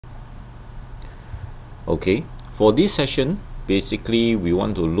Okay, for this session, basically we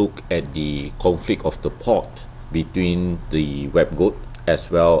want to look at the conflict of the port between the webgoat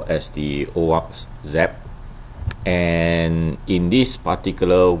as well as the OWASP ZAP. And in this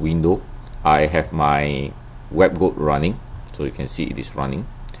particular window, I have my webgoat running, so you can see it is running.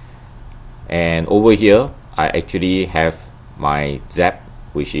 And over here, I actually have my ZAP,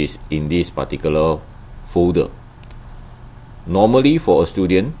 which is in this particular folder. Normally for a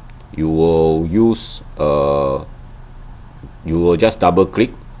student, you will use you will just double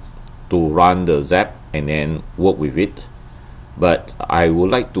click to run the ZAP and then work with it. But I would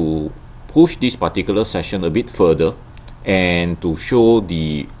like to push this particular session a bit further and to show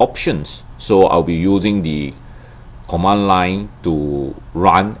the options. So I'll be using the command line to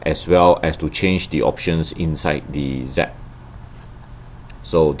run as well as to change the options inside the ZAP.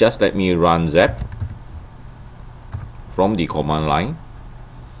 So just let me run ZAP from the command line.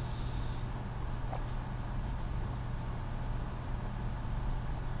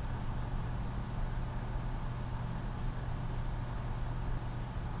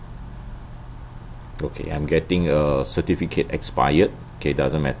 Okay, I'm getting a certificate expired. Okay,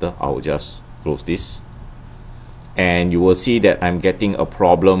 doesn't matter. I'll just close this. And you will see that I'm getting a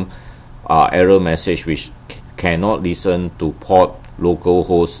problem error message which cannot listen to port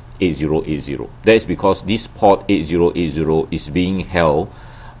localhost 8080. That is because this port 8080 is being held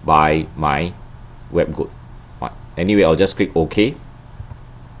by my webgoat. Right. Anyway, I'll just click OK.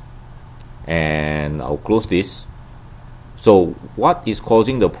 And I'll close this. So what is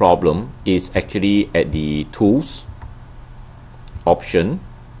causing the problem is actually at the tools option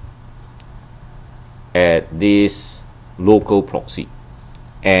at this local proxy,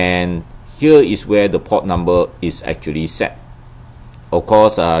 and here is where the port number is actually set. Of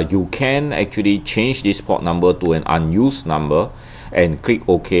course, you can actually change this port number to an unused number and click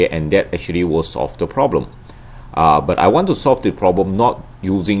OK, and that actually will solve the problem. But I want to solve the problem not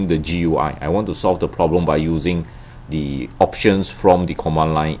using the GUI. I want to solve the problem by using the options from the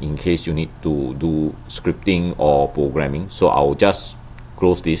command line in case you need to do scripting or programming. So I'll just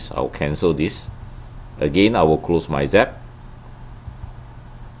close this. I'll cancel this. Again, I will close my ZAP.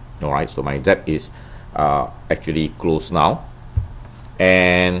 Alright, so my ZAP is actually closed now.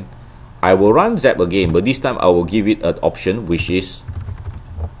 And I will run ZAP again, but this time I will give it an option which is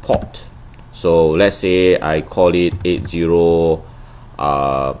port. So let's say I call it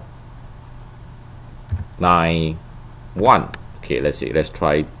 8091. Okay, let's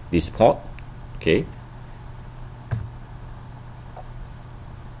try this port. Okay,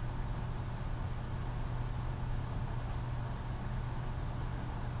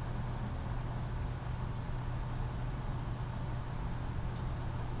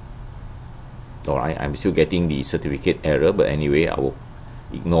 alright, I'm still getting the certificate error, but anyway, I will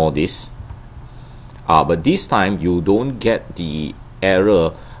ignore this. But this time you don't get the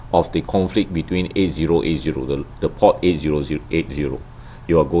error of the conflict between 8080, the port 8080.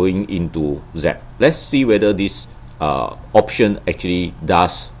 You are going into ZAP. Let's see whether this option actually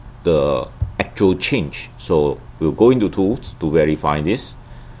does the actual change. So we'll go into tools to verify this,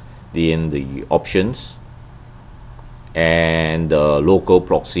 then the options and the local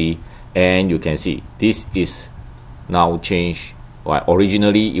proxy, and you can see this is now changed. Well,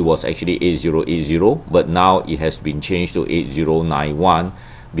 originally it was actually 8080, but now it has been changed to 8091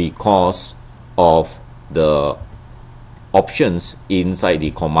 because of the options inside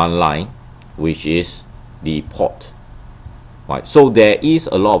the command line, which is the port. Right, so there is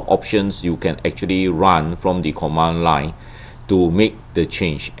a lot of options you can actually run from the command line to make the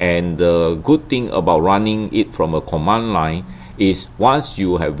change. And the good thing about running it from a command line is once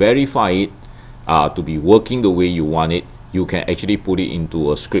you have verified it to be working the way you want it, you can actually put it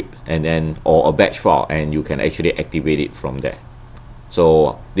into a script and then or a batch file, and you can actually activate it from there.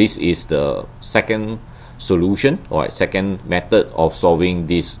 So this is the second solution or second method of solving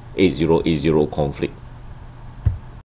this 8080 conflict.